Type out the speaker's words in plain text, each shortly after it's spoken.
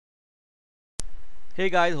Hey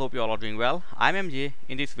guys, hope you all are doing well. I'm MJ.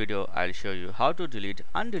 In this video, I'll show you how to delete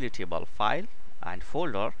undeletable file and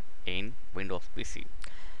folder in Windows PC.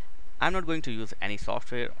 I'm not going to use any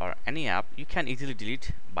software or any app. You can easily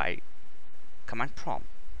delete by command prompt.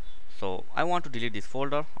 So I want to delete this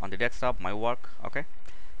folder on the desktop, my work. Okay.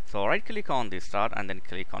 So right click on the start and then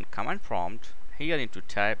click on command prompt. Here you need to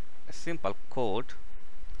type a simple code.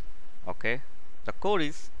 Okay. The code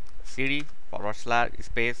is cd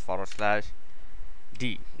 /space/d.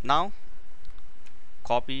 Now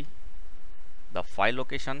copy the file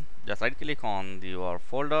location. Just right click on your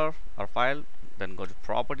folder or file, then go to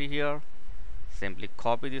property. Here simply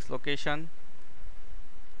copy this location.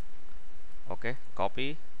 Okay,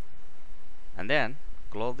 copy and then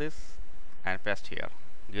close this and paste here.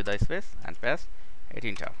 Give the space and paste, hit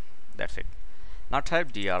enter. That's it. Now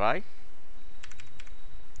type dri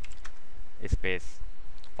space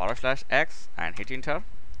 /x and hit enter.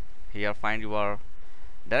 Here find your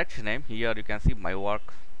directory name. Here you can see my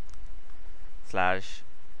work /1.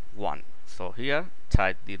 So here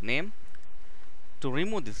type the name. To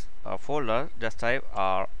remove this folder, just type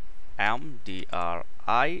mdri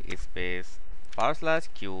space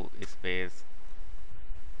 /q space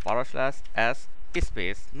 /s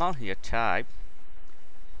space. Now here type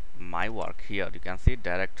my work. Here you can see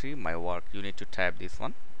directory my work. You need to type this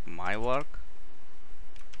one, my work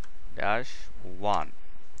 -1,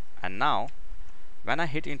 and now when I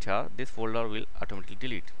hit enter, this folder will automatically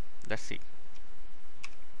delete. Let's see.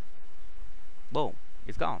 Boom,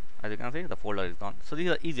 it's gone. As you can see, the folder is gone. So this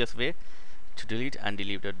is the easiest way to delete and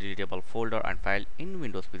delete a deletable folder and file in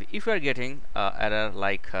Windows PC. If you are getting error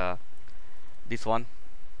like this one,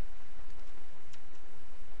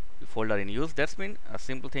 folder in use, that's mean a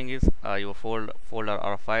simple thing is your folder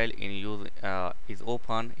or file in use is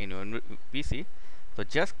open in your PC. So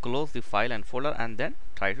just close the file and folder and then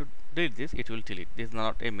try to delete this. It will delete. This is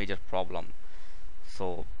not a major problem.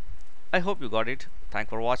 So I hope you got it. Thanks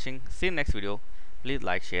for watching. See you next video. Please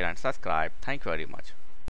like, share and subscribe. Thank you very much.